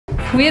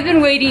We have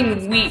been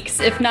waiting weeks,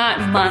 if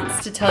not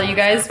months, to tell you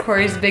guys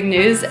Cory's big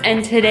news,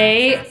 and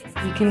today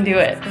we can do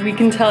it. We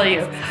can tell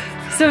you.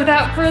 So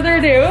without further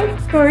ado,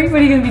 Cory,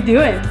 what are you gonna be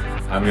doing?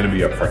 I'm gonna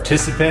be a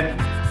participant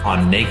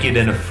on Naked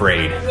and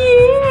Afraid.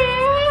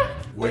 Yeah!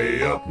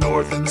 Way up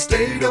north in the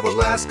state of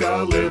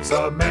Alaska lives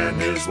a man,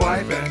 his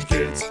wife and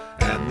kids.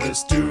 And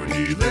this dude,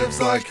 he lives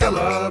like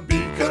hella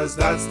because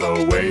that's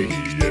the way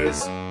he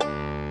is.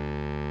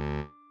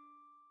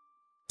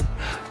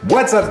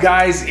 What's up,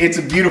 guys? It's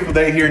a beautiful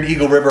day here in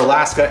Eagle River,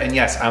 Alaska, and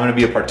yes, I'm gonna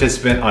be a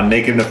participant on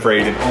Naked and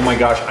Afraid, and oh my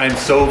gosh, I'm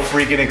so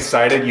freaking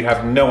excited. You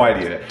have no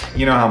idea.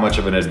 You know how much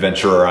of an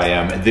adventurer I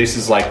am. This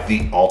is like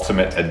the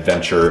ultimate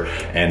adventure,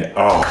 and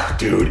oh,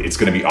 dude, it's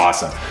gonna be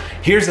awesome.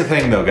 Here's the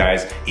thing though,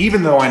 guys,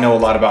 even though I know a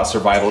lot about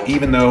survival,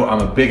 even though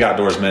I'm a big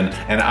outdoorsman,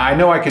 and I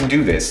know I can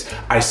do this,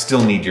 I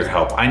still need your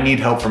help. I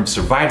need help from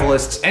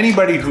survivalists,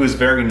 anybody who is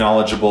very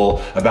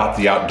knowledgeable about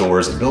the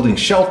outdoors and building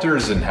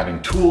shelters and having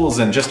tools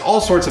and just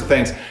all sorts of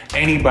things.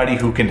 Anybody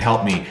who can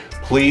help me,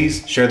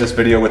 please share this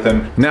video with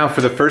them. Now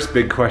for the first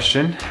big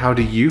question, how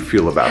do you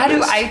feel about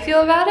this? How do I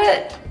feel about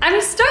it? I'm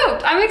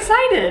stoked, I'm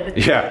excited.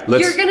 Yeah,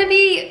 You're gonna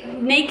be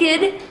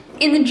naked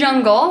in the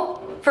jungle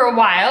for a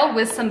while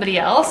with somebody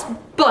else,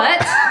 but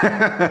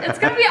it's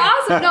gonna be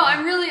awesome. No,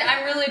 I'm really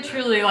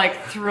truly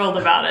like thrilled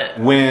about it.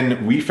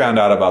 When we found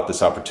out about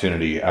this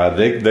opportunity,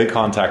 they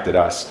contacted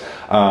us.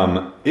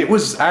 It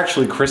was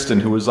actually Kristen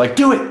who was like,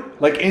 do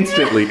it, like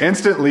instantly.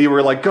 Instantly,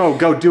 we're like, go,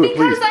 do it, please.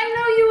 Because I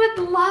know you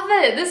would love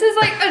it. This is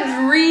like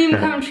a dream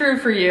come true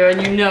for you,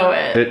 and you know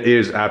it. It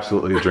is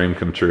absolutely a dream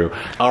come true.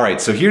 All right,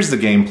 so here's the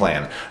game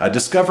plan.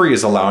 Discovery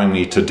is allowing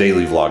me to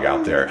daily vlog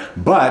out there,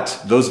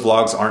 but those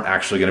vlogs aren't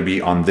actually gonna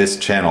be on this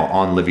channel,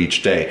 on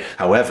LiveEachDay.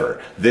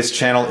 However, this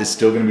channel is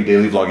still gonna be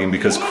daily vlogging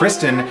because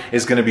Kristen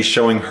is gonna be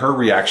showing her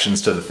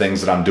reactions to the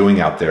things that I'm doing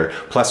out there.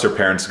 Plus her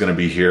parents are gonna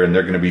be here and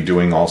they're gonna be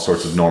doing all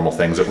sorts of normal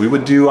things that we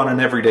would do on an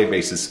everyday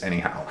basis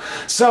anyhow.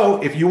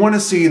 So if you wanna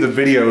see the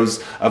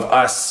videos of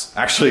us,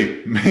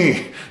 actually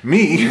me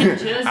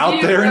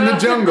out there in the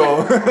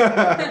jungle,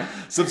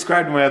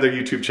 subscribe to my other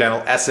YouTube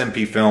channel,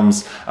 SMP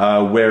Films,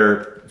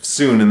 where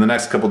soon in the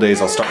next couple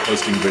days I'll start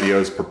posting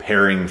videos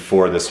preparing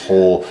for this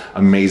whole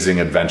amazing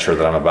adventure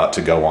that I'm about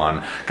to go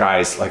on.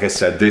 Guys, like I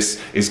said,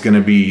 this is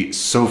gonna be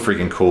so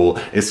freaking cool.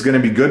 It's gonna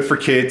be good for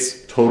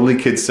kids, totally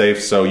kid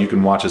safe, so you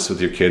can watch this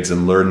with your kids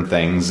and learn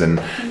things and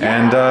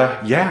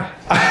yeah.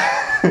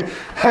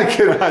 I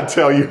cannot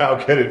tell you how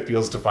good it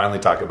feels to finally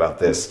talk about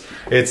this.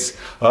 It's,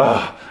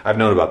 I've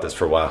known about this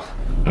for a while.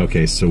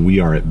 Okay, so we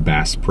are at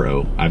Bass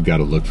Pro. I've got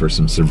to look for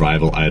some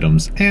survival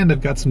items, and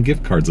I've got some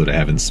gift cards that I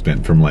haven't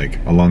spent from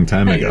like a long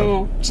time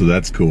ago. So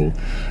that's cool.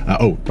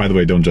 Oh, by the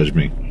way, don't judge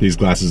me. These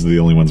glasses are the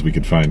only ones we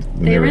could find.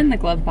 They were in the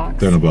glove box.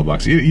 They're in the glove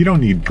box. You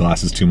don't need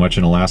glasses too much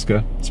in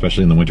Alaska,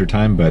 especially in the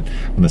wintertime, but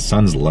when the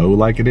sun's low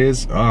like it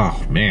is,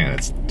 oh man,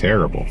 it's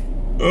terrible.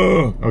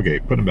 Oh, okay,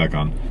 put them back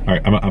on. All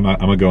right, I'm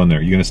gonna go in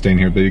there. You gonna stay in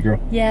here, baby girl?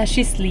 Yeah,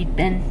 she's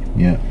sleeping.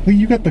 Yeah. Look,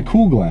 you got the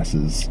cool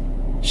glasses.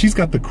 She's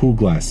got the cool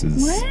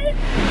glasses. What?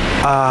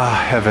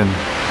 Ah, heaven.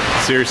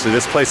 Seriously,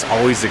 this place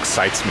always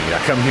excites me. I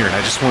come here and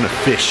I just want to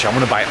fish. I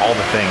want to buy all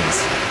the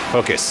things.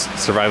 Focus,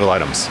 survival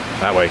items.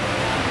 That way.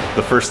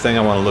 The first thing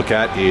I want to look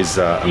at is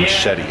a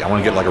machete. I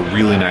want to get like a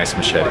really nice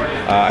machete.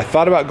 I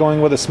thought about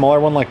going with a smaller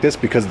one like this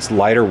because it's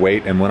lighter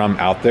weight, and when I'm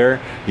out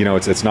there, you know,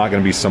 it's not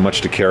going to be so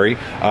much to carry.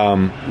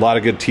 A lot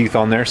of good teeth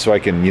on there, so I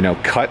can, you know,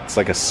 cut. It's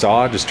like a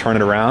saw, just turn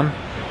it around.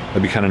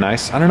 That'd be kind of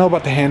nice. I don't know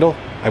about the handle.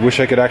 I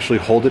wish I could actually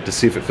hold it to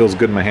see if it feels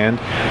good in my hand.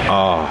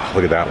 Oh,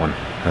 look at that one.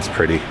 That's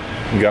pretty.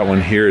 We got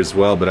one here as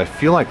well, but I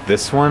feel like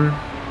this one,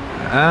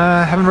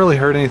 I haven't really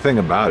heard anything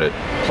about it.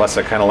 Plus,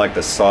 I kind of like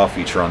the saw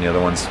feature on the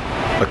other ones.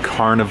 A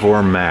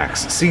Carnivore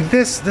Max. See,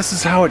 this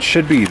is how it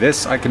should be.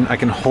 This, I can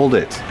hold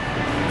it.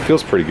 It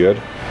feels pretty good.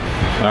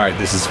 All right,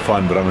 this is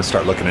fun, but I'm gonna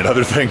start looking at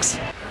other things.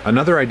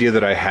 Another idea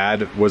that I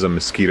had was a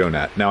mosquito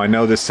net. Now I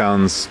know this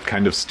sounds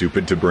kind of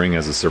stupid to bring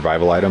as a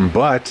survival item,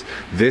 but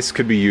this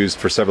could be used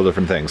for several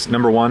different things.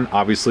 Number one,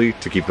 obviously,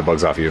 to keep the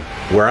bugs off you.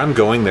 Where I'm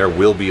going, there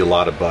will be a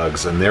lot of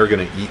bugs and they're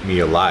gonna eat me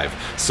alive.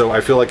 So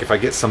I feel like if I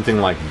get something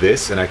like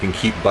this and I can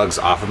keep bugs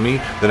off of me,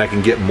 then I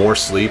can get more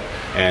sleep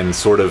and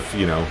sort of,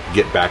 you know,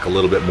 get back a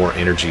little bit more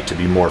energy to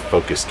be more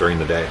focused during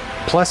the day.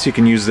 Plus, you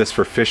can use this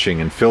for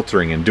fishing and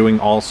filtering and doing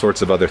all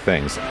sorts of other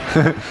things.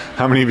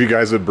 How many of you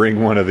guys would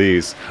bring one of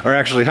these? Or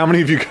actually, how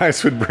many of you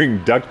guys would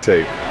bring duct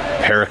tape?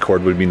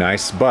 Paracord would be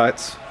nice,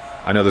 but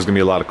I know there's gonna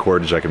be a lot of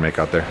cordage I can make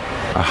out there.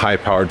 A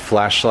high-powered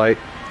flashlight,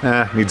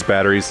 needs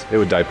batteries. It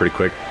would die pretty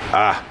quick.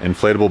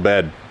 Inflatable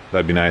bed.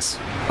 That'd be nice.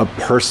 A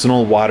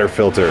personal water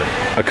filter.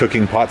 A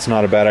cooking pot's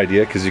not a bad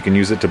idea because you can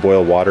use it to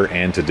boil water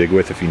and to dig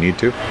with if you need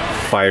to.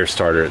 Fire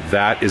starter,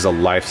 that is a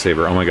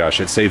lifesaver. Oh my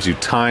gosh, it saves you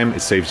time,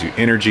 it saves you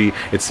energy,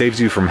 it saves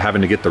you from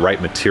having to get the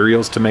right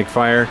materials to make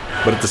fire.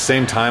 But at the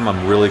same time,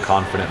 I'm really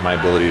confident in my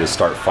ability to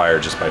start fire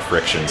just by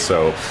friction,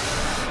 so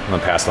I'm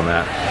gonna pass on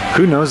that.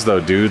 Who knows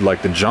though, dude,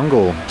 like the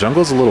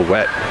jungle's a little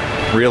wet.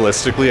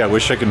 realistically, I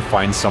wish I can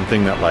find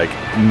something that like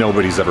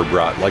nobody's ever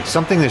brought. Like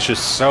something that's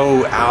just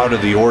so out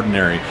of the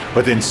ordinary,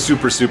 but then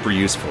super, super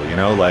useful, you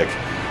know? Like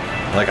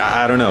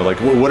I don't know, like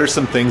what are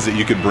some things that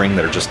you could bring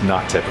that are just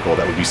not typical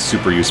that would be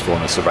super useful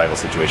in a survival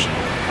situation?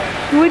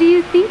 What do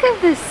you think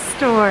of this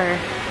store?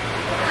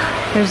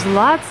 There's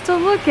lots to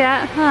look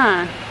at,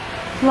 huh?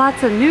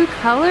 Lots of new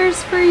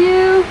colors for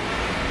you.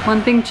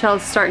 One thing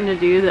Chell's starting to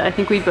do that I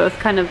think we both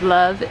kind of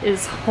love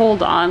is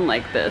hold on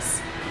like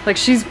this. Like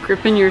she's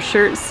gripping your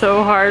shirt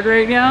so hard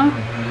right now.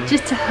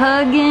 Just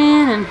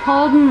hugging and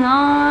holding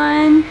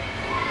on.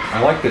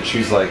 I like that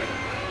she's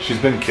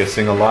been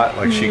kissing a lot.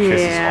 Like she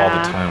kisses all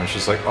the time. It's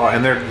just like, oh,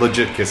 and they're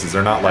legit kisses.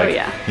 They're not like,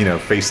 you know,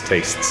 face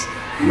tastes.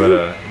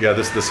 But yeah,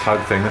 this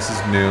hug thing, this is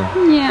new.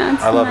 Yeah,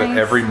 it's I love nice. it.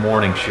 Every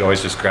morning she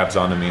always just grabs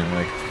onto me and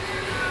like,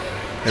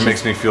 it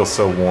makes me feel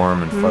so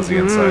warm and fuzzy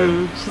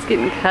inside. She's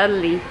getting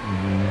cuddly.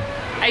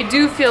 I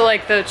do feel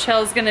like though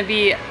Chell's gonna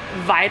be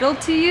vital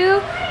to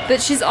you,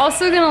 but she's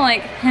also gonna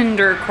like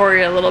hinder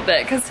Cory a little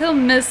bit because he'll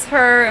miss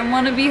her and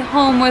want to be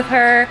home with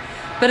her.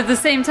 But at the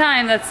same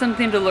time, that's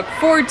something to look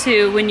forward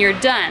to when you're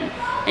done.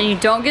 And you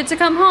don't get to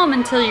come home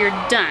until you're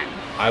done.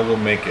 I will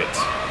make it.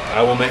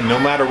 I will make, no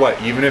matter what,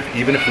 even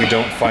if we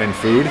don't find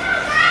food,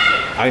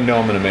 I know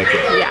I'm gonna make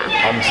it. Yeah.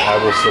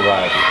 I will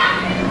survive.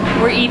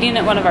 We're eating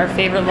at one of our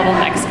favorite little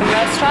Mexican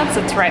restaurants.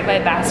 It's right by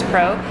Bass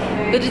Pro.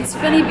 But it's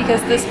funny because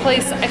this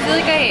place, I feel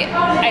like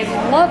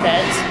I love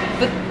it,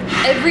 but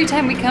every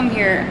time we come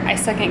here, I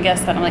second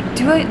guess that. I'm like,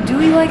 do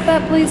we like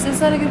that place? Is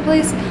that a good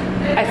place?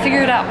 I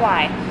figured out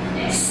why.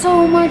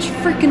 So much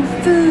freaking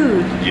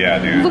food. Yeah,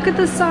 dude. Look at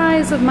the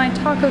size of my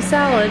taco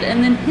salad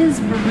and then his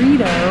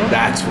burrito.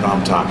 That's what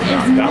I'm talking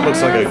about. That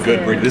looks like a good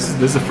burrito. This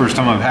is the first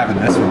time I'm having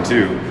this one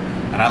too.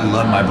 And I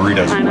love my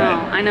burritos.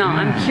 I know.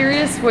 I'm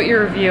curious what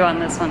your review on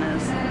this one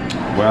is.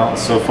 Well,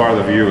 so far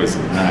the view is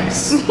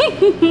nice.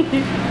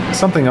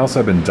 Something else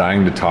I've been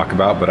dying to talk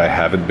about, but I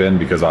haven't been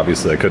because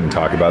obviously I couldn't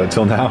talk about it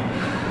till now.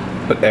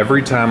 But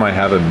every time I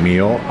have a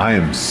meal, I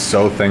am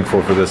so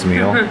thankful for this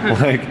meal.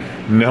 Like,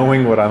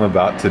 knowing what I'm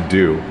about to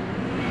do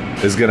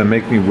is gonna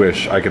make me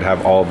wish I could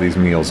have all of these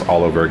meals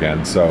all over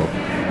again. So,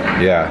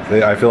 yeah,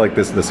 I feel like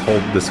this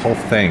whole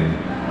thing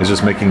is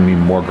just making me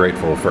more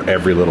grateful for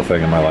every little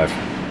thing in my life.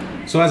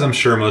 So as I'm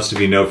sure most of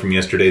you know from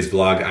yesterday's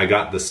vlog, I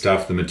got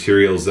the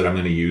materials that I'm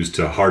going to use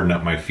to harden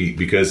up my feet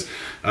because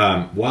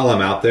while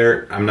I'm out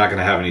there, I'm not going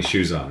to have any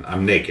shoes on.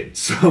 I'm naked,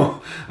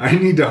 so I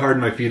need to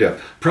harden my feet up.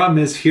 Problem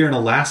is, here in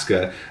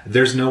Alaska,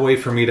 there's no way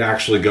for me to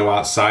actually go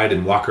outside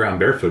and walk around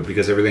barefoot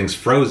because everything's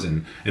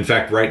frozen. In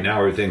fact, right now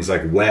everything's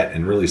like wet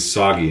and really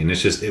soggy, and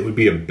it would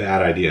be a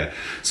bad idea.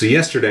 So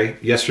yesterday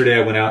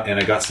I went out and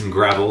I got some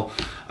gravel.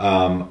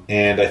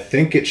 And I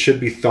think it should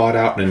be thawed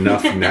out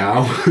enough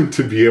now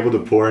to be able to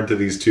pour into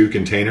these two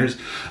containers.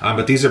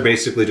 But these are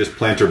basically just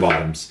planter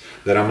bottoms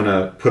that I'm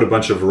gonna put a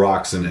bunch of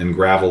rocks and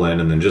gravel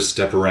in and then just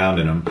step around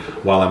in them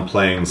while I'm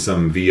playing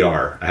some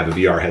VR. I have a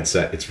VR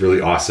headset, it's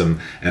really awesome.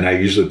 And I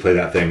usually play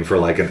that thing for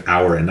like an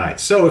hour a night.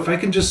 So if I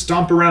can just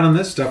stomp around on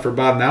this stuff for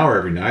about an hour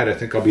every night, I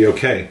think I'll be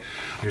okay.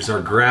 Here's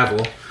our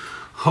gravel.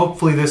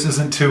 Hopefully this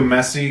isn't too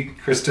messy.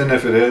 Kristen,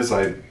 if it is,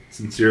 I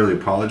sincerely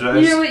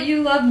apologize. You know what?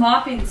 You love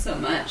mopping so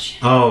much.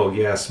 Oh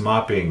yes,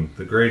 mopping.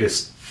 The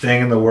greatest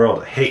thing in the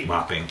world. I hate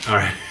mopping. All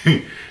right,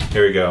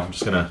 here we go. I'm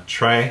just gonna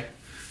try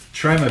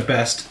my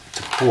best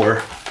to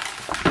pour.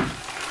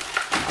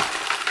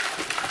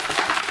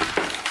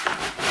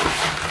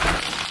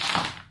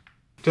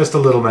 Just a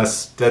little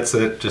mess. That's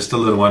it. Just a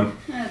little one.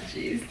 Oh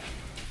jeez.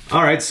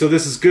 All right, so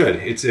this is good.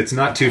 It's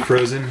not too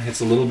frozen. It's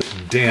a little bit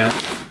damp,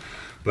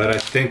 but I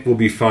think we'll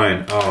be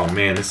fine. Oh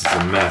man, this is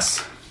a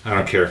mess. I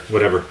don't care,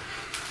 whatever.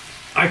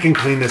 I can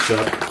clean this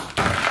up.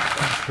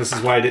 This is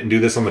why I didn't do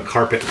this on the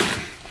carpet.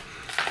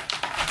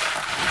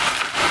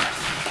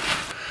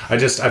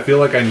 I feel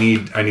like I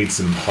need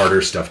some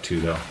harder stuff too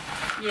though.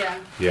 Yeah.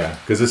 Yeah,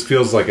 because this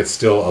feels like it's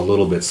still a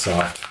little bit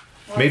soft.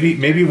 Well,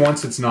 maybe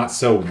once it's not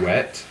so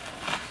wet,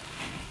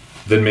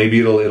 then maybe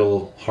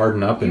it'll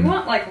harden up. You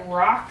want like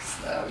rocks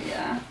though,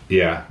 yeah.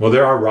 Yeah, well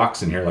there are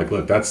rocks in here, like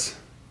look, that's...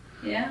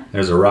 Yeah.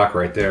 There's a rock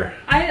right there.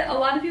 A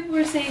lot of people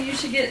were saying you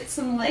should get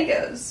some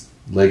Legos.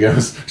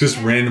 Legos? Just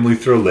randomly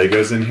throw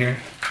Legos in here?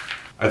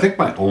 I think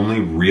my only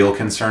real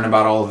concern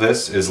about all of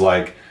this is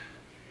like,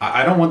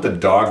 I don't want the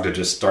dog to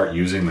just start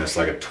using this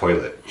like a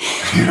toilet.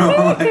 You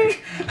know,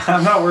 like,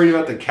 I'm not worried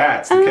about the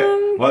cats.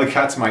 Well, the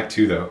cats might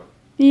too though.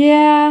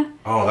 Yeah.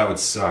 Oh, that would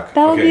suck.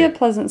 That'll be a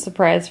pleasant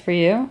surprise for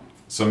you.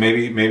 So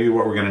maybe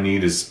what we're gonna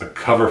need is a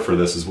cover for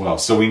this as well.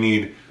 So we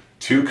need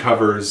 2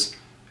 covers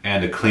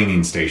and a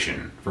cleaning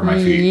station for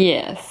my feet.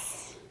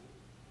 Yes.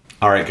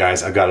 All right,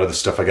 guys, I've got other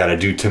stuff I gotta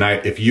do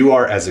tonight. If you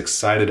are as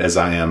excited as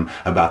I am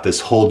about this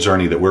whole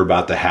journey that we're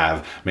about to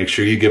have, make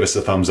sure you give us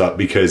a thumbs up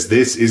because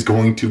this is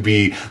going to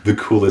be the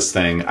coolest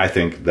thing I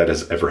think that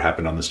has ever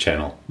happened on this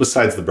channel,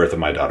 besides the birth of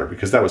my daughter,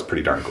 because that was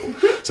pretty darn cool.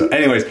 So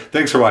anyways,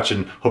 thanks for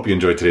watching. Hope you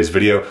enjoyed today's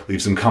video.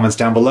 Leave some comments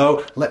down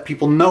below. Let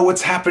people know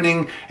what's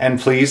happening. And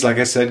please, like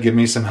I said, give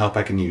me some help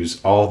I can use.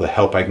 All the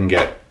help I can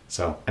get.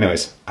 So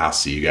anyways, I'll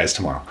see you guys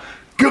tomorrow.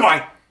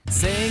 Goodbye.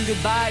 Saying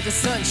goodbye to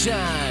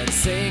sunshine,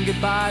 saying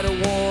goodbye to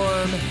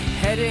warm.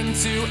 Heading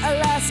to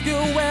Alaska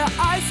where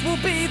ice will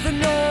be the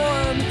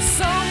norm.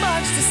 So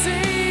much to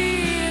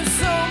see,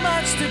 so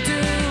much to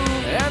do,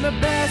 and the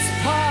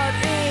best part